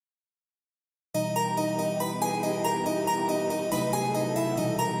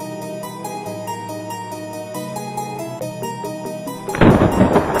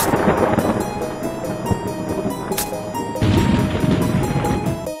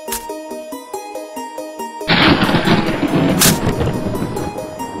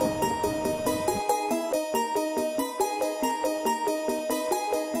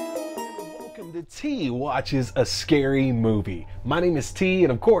watches a scary movie. My name is T,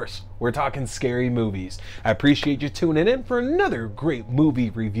 and of course, we're talking scary movies. I appreciate you tuning in for another great movie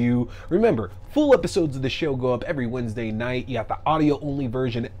review. Remember, full episodes of the show go up every Wednesday night. You have the audio-only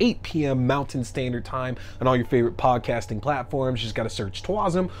version at 8 p.m. Mountain Standard Time on all your favorite podcasting platforms. You just got to search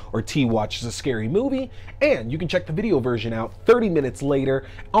TWASM or T Watches a Scary Movie. And you can check the video version out 30 minutes later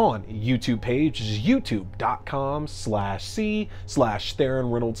on YouTube page, which is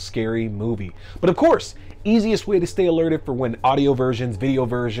youtube.com/C/Starr Scary Movie. But of course, easiest way to stay alerted for when audio versions, video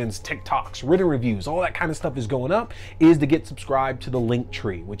versions, TikToks, written reviews, all that kind of stuff is going up is to get subscribed to the link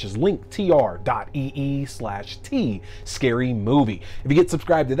tree, which is linktr.ee/T Scary Movie. If you get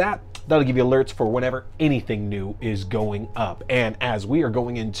subscribed to that, that'll give you alerts for whenever anything new is going up. And as we are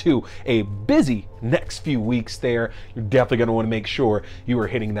going into a busy next few weeks there, you're definitely going to want to make sure you are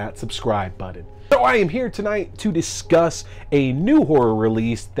hitting that subscribe button. So I am here tonight to discuss a new horror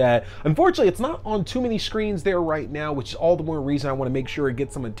release that, unfortunately, it's not on too many screens there right now, which is all the more reason I want to make sure it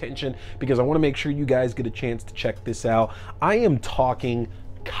gets some attention, because I want to make sure you guys get a chance to check this out. I am talking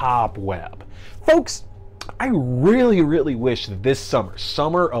Cobweb. Folks, I really wish that this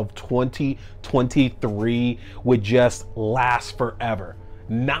summer of 2023 would just last forever.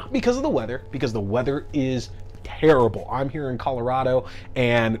 Not because of the weather, because the weather is terrible. I'm here in Colorado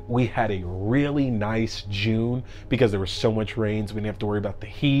and we had a really nice June because there was so much rain, so we didn't have to worry about the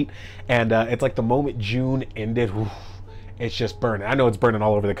heat. And it's like the moment June ended, it's just burning. I know it's burning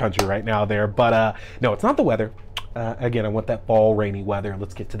all over the country right now there, but no, it's not the weather. Again, I want that fall rainy weather.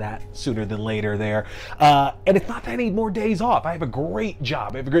 Let's get to that sooner than later there. And it's not that I need more days off. I have a great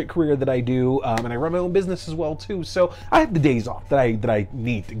job. I have a great career that I do, and I run my own business as well too. So I have the days off that I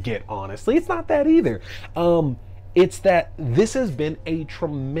need to get, honestly. It's not that either. It's that this has been a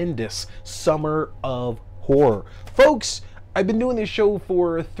tremendous summer of horror. Folks, I've been doing this show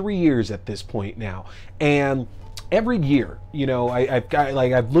for 3 years at this point now, and every year, you know,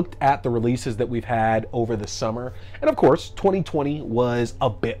 I've looked at the releases that we've had over the summer, and of course 2020 was a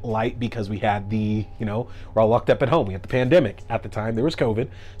bit light because we had the, you know, we're all locked up at home. We had the pandemic at the time. There was COVID,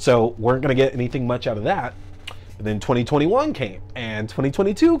 so weren't going to get anything much out of that. But then 2021 came and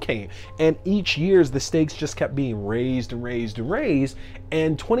 2022 came, and each year the stakes just kept being raised and raised and raised,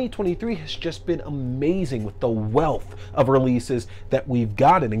 and 2023 has just been amazing with the wealth of releases that we've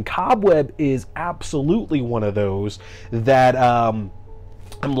gotten, and Cobweb is absolutely one of those that I'm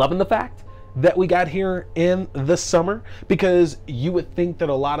loving the fact that we got here in the summer, because you would think that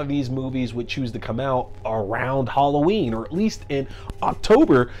a lot of these movies would choose to come out around Halloween or at least in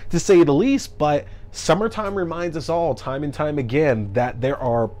October, to say the least, but summertime reminds us all time and time again that there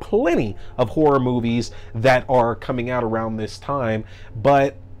are plenty of horror movies that are coming out around this time.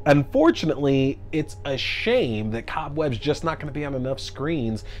 But unfortunately, it's a shame that Cobweb's just not going to be on enough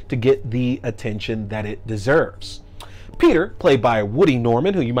screens to get the attention that it deserves. Peter, played by Woody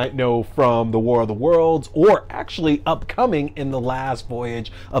Norman, who you might know from The War of the Worlds, or actually upcoming in The Last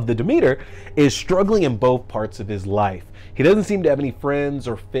Voyage of the Demeter, is struggling in both parts of his life. He doesn't seem to have any friends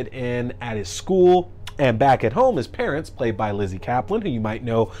or fit in at his school, and back at home, his parents, played by Lizzy, who you might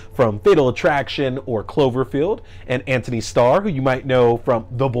know from Fatal Attraction or Cloverfield, and Antony Starr, who you might know from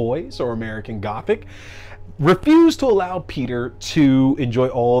The Boys or American Gothic, refuse to allow Peter to enjoy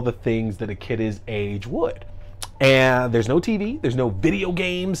all the things that a kid his age would. And there's no TV, there's no video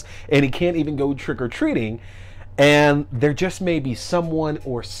games, and he can't even go trick-or-treating. And there just may be someone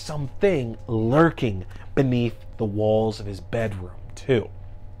or something lurking beneath the walls of his bedroom, too.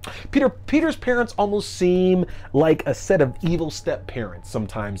 Peter's parents almost seem like a set of evil step-parents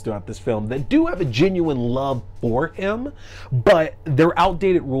sometimes throughout this film that do have a genuine love for him, but their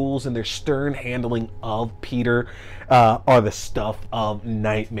outdated rules and their stern handling of Peter are the stuff of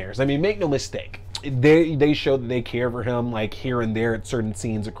nightmares. I mean, make no mistake. They show that they care for him, like here and there at certain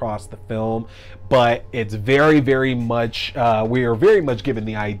scenes across the film, but it's very much, we are very much given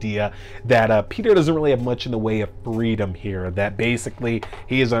the idea that Peter doesn't really have much in the way of freedom here, that basically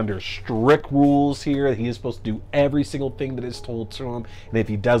he is under strict rules here. He is supposed to do every single thing that is told to him, and if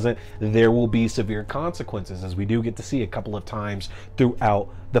he doesn't, there will be severe consequences, as we do get to see a couple of times throughout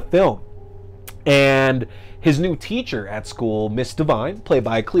the film. And his new teacher at school, Miss Divine, played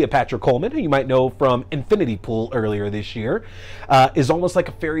by Cleopatra Coleman, who you might know from Infinity Pool earlier this year, is almost like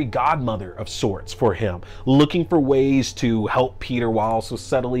a fairy godmother of sorts for him, looking for ways to help Peter while also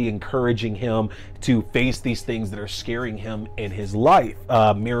subtly encouraging him to face these things that are scaring him in his life,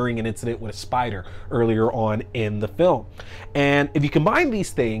 mirroring an incident with a spider earlier on in the film. And if you combine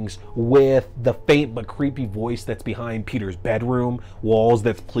these things with the faint but creepy voice that's behind Peter's bedroom walls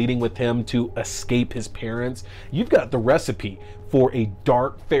that's pleading with him to escape his parents, you've got the recipe for a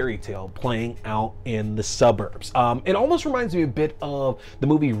dark fairy tale playing out in the suburbs. It almost reminds me a bit of the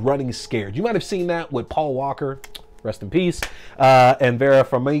movie Running Scared. You might have seen that with Paul Walker, rest in peace, and Vera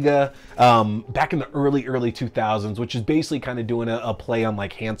Farmiga, back in the early 2000s, which is basically kind of doing a play on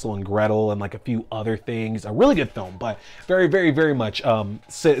like Hansel and Gretel and like a few other things. A really good film, but very much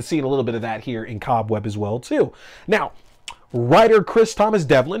seeing a little bit of that here in Cobweb as well too. Now, writer Chris Thomas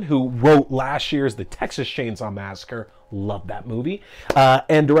Devlin, who wrote last year's The Texas Chainsaw Massacre, love that movie,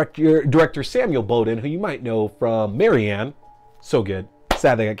 and director Samuel Bowden, who you might know from Marianne, so good.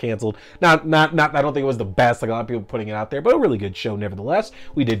 Sad they got canceled. Not. I don't think it was the best. Like a lot of people putting it out there, but a really good show nevertheless.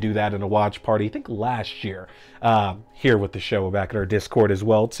 We did do that in a watch party, I think last year, here with the show back in our Discord as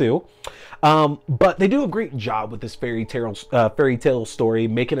well too. But they do a great job with this fairy tale story,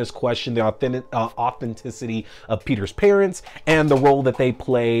 making us question the authenticity of Peter's parents and the role that they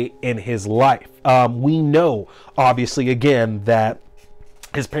play in his life. We know, obviously, again, that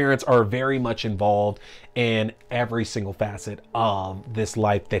his parents are very much involved in every single facet of this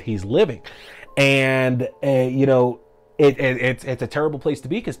life that he's living. And, you know, it's a terrible place to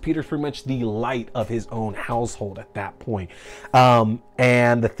be because Peter's pretty much the light of his own household at that point.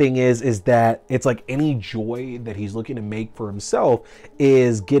 And the thing is that it's like any joy that he's looking to make for himself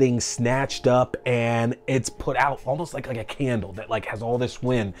is getting snatched up, and it's put out almost like a candle that like has all this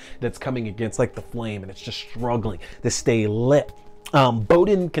wind that's coming against like the flame, and it's just struggling to stay lit.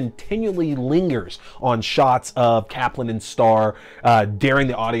 Bowden continually lingers on shots of Caplan and Starr, daring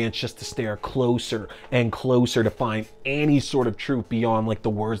the audience just to stare closer and closer to find any sort of truth beyond like the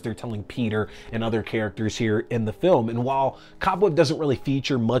words they're telling Peter and other characters here in the film. And while Cobweb doesn't really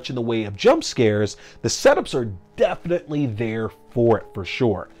feature much in the way of jump scares, the setups are definitely there for it, for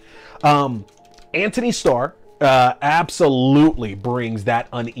sure. Antony Starr absolutely brings that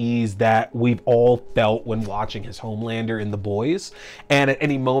unease that we've all felt when watching his Homelander in The Boys, and at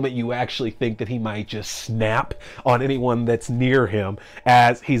any moment you actually think that he might just snap on anyone that's near him,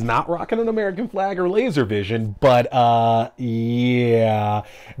 as he's not rocking an American flag or laser vision, but yeah,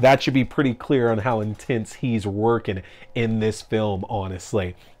 that should be pretty clear on how intense he's working in this film,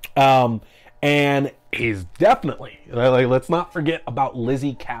 honestly. And he's definitely, like, let's not forget about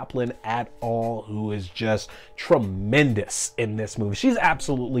Lizzy Caplan at all, who is just tremendous in this movie. She's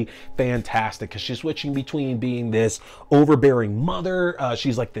absolutely fantastic because she's switching between being this overbearing mother,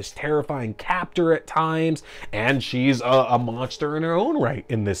 she's like this terrifying captor at times, and she's a monster in her own right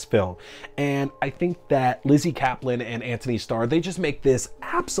in this film. And I think that Lizzy Caplan and Antony Starr, they just make this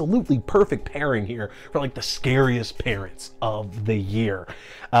absolutely perfect pairing here for like the scariest parents of the year.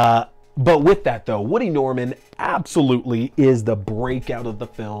 But with that though, Woody Norman absolutely is the breakout of the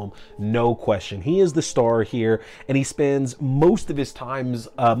film, no question. He is the star here, and he spends most of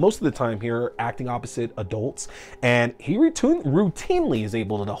the time here acting opposite adults, and he routinely is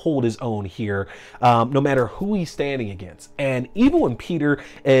able to hold his own here, no matter who he's standing against. And even when Peter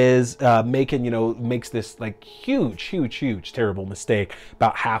is makes this like huge terrible mistake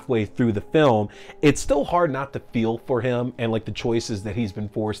about halfway through the film, it's still hard not to feel for him and like the choices that he's been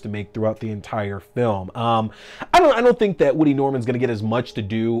forced to make throughout the entire film. I don't think that Woody Norman's going to get as much to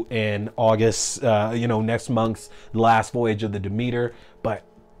do in August, next month's The Last Voyage of the Demeter, but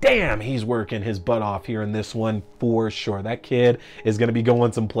damn, he's working his butt off here in this one for sure. That kid is going to be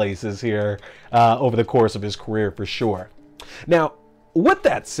going some places here over the course of his career for sure. Now, with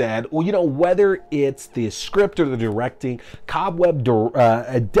that said, well, whether it's the script or the directing, Cobweb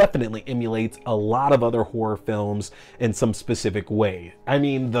definitely emulates a lot of other horror films in some specific way. I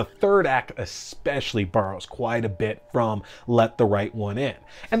mean, the third act especially borrows quite a bit from Let the Right One In.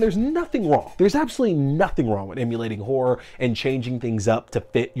 And there's nothing wrong. There's absolutely nothing wrong with emulating horror and changing things up to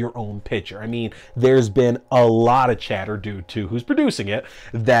fit your own picture. I mean, there's been a lot of chatter due to who's producing it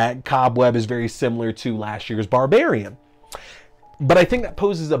that Cobweb is very similar to last year's Barbarian. But I think that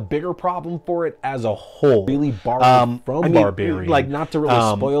poses a bigger problem for it as a whole. Really borrowed from Barbarian. Like, not to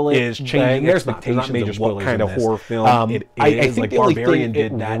really spoil it, is changing expectations of what kind of horror film it is. I think like Barbarian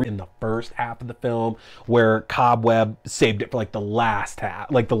did that in the first half of the film, where Cobweb saved it for like the last half,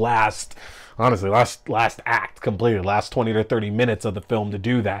 like the last act completed, last 20 to 30 minutes of the film to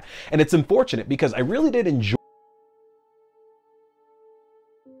do that. And it's unfortunate because I really did enjoy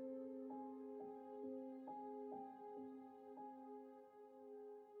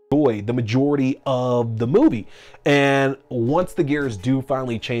enjoy the majority of the movie. And once the gears do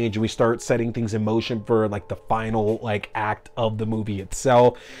finally change and we start setting things in motion for like the final like act of the movie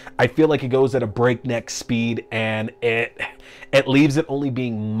itself, I feel like it goes at a breakneck speed, and it leaves it only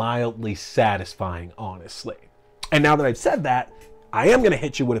being mildly satisfying, honestly. And now that I've said that, I am going to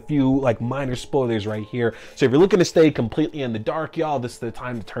hit you with a few like minor spoilers right here. So if you're looking to stay completely in the dark, y'all, this is the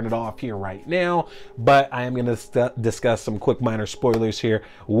time to turn it off here right now. But I am going to discuss some quick minor spoilers here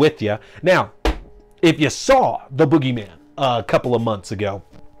with you. Now, if you saw The Boogeyman a couple of months ago,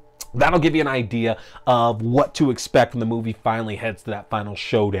 that'll give you an idea of what to expect when the movie finally heads to that final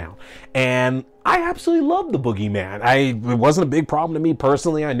showdown. And I absolutely love The Boogeyman. It wasn't a big problem to me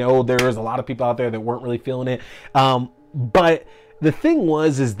personally. I know there's a lot of people out there that weren't really feeling it. But the thing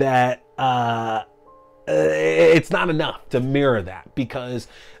is that it's not enough to mirror that, because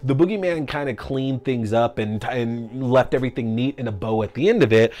The Boogeyman kind of cleaned things up and left everything neat in a bow at the end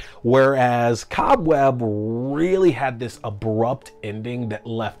of it, whereas Cobweb really had this abrupt ending that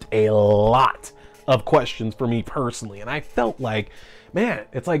left a lot of questions for me personally. And I felt like, man,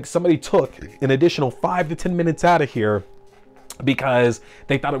 it's like somebody took an additional 5 to 10 minutes out of here because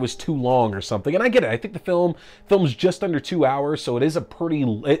they thought it was too long or something. And I get it. I think the film's just under 2 hours, so it's a pretty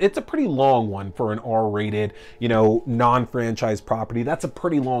long one for an R-rated, you know, non-franchise property. That's a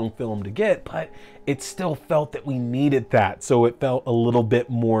pretty long film to get, but it still felt that we needed that, so it felt a little bit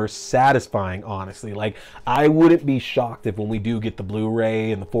more satisfying, honestly. Like, I wouldn't be shocked if when we do get the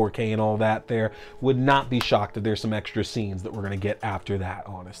Blu-ray and the 4K and all that, there would not be shocked if there's some extra scenes that we're going to get after that,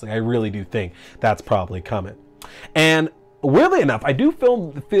 honestly. I really do think that's probably coming. And weirdly enough, I do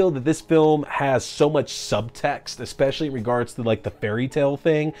feel that this film has so much subtext, especially in regards to like the fairy tale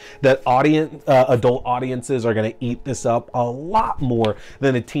thing, that adult audiences are going to eat this up a lot more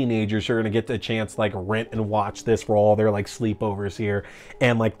than the teenagers who are going to get the chance to like rent and watch this for all their like sleepovers here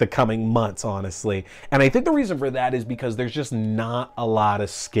and like the coming months, honestly. And I think the reason for that is because there's just not a lot of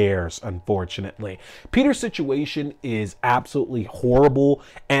scares, unfortunately. Peter's situation is absolutely horrible,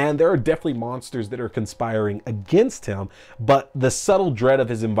 and there are definitely monsters that are conspiring against him. But the subtle dread of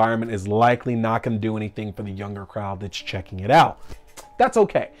his environment is likely not going to do anything for the younger crowd that's checking it out. That's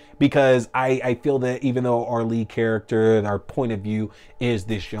okay, because I feel that even though our lead character and our point of view is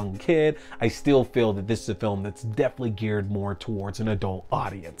this young kid, I still feel that this is a film that's definitely geared more towards an adult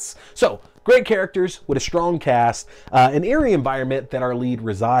audience. So, great characters with a strong cast, an eerie environment that our lead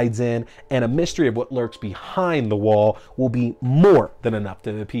resides in, and a mystery of what lurks behind the wall will be more than enough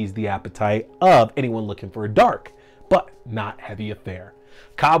to appease the appetite of anyone looking for a dark but not heavy affair.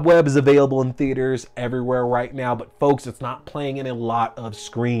 Cobweb is available in theaters everywhere right now, but folks, it's not playing in a lot of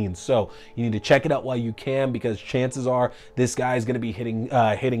screens, so you need to check it out while you can, because chances are this guy is going to be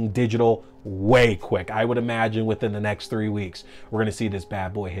hitting digital way quick. I would imagine within the next 3 weeks we're going to see this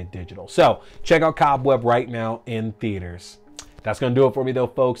bad boy hit digital. So check out Cobweb right now in theaters. That's going to do it for me though,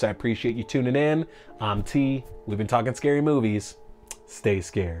 folks. I appreciate you tuning in. I'm T. We've been talking scary movies. Stay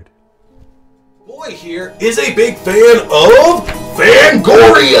scared. Boy here is a big fan of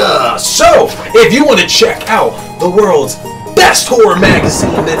Fangoria. So, if you want to check out the world's best horror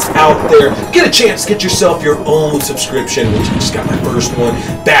magazine that's out there, get a chance to get yourself your own subscription, which I just got my first one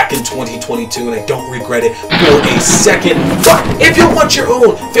back in 2022, and I don't regret it for a second. But if you want your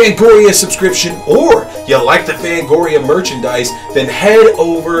own Fangoria subscription, or you like the Fangoria merchandise, then head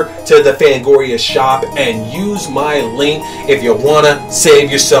over to the Fangoria shop and use my link if you want to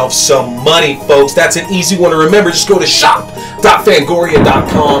save yourself some money, folks. That's an easy one to remember. Just go to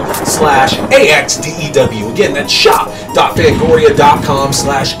shop.fangoria.com/AXDEW. Again, that's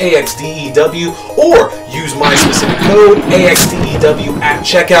shop.fangoria.com/AXDEW, or use my specific code AXDEW at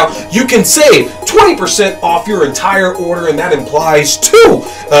checkout. You can save 20% off your entire order, and that implies 2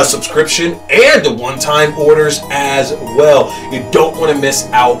 subscription and one-time orders as well. You don't want to miss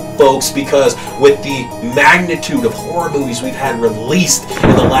out, folks, because with the magnitude of horror movies we've had released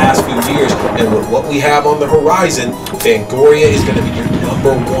in the last few years, and with what we have on the horizon, Fangoria is going to be your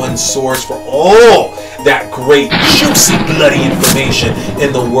 #1 source for all that great, juicy, bloody information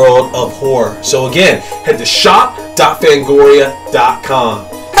in the world of horror. So again, head to shop.fangoria.com.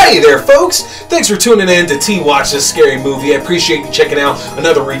 Hey there, folks! Thanks for tuning in to T Watch This Scary Movie. I appreciate you checking out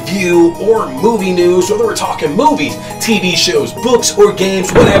another review or movie news, whether we're talking movies, TV shows, books, or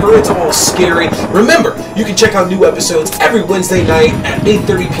games, whatever. It's all scary. Remember, you can check out new episodes every Wednesday night at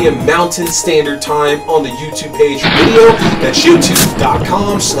 8:30 p.m. Mountain Standard Time on the YouTube page for video. That's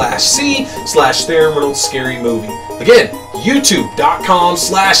youtube.com/C/TheReynoldsScaryMovie. Again,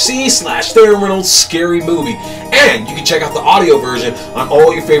 youtube.com/c/TheronReynolds-Scary-Movie. And you can check out the audio version on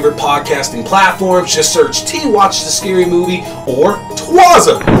all your favorite podcasting platforms. Just search T Watch the Scary Movie or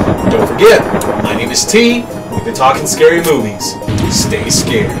TWASM. Don't forget, my name is T. We've been talking scary movies. Stay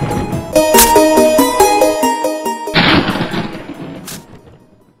scared.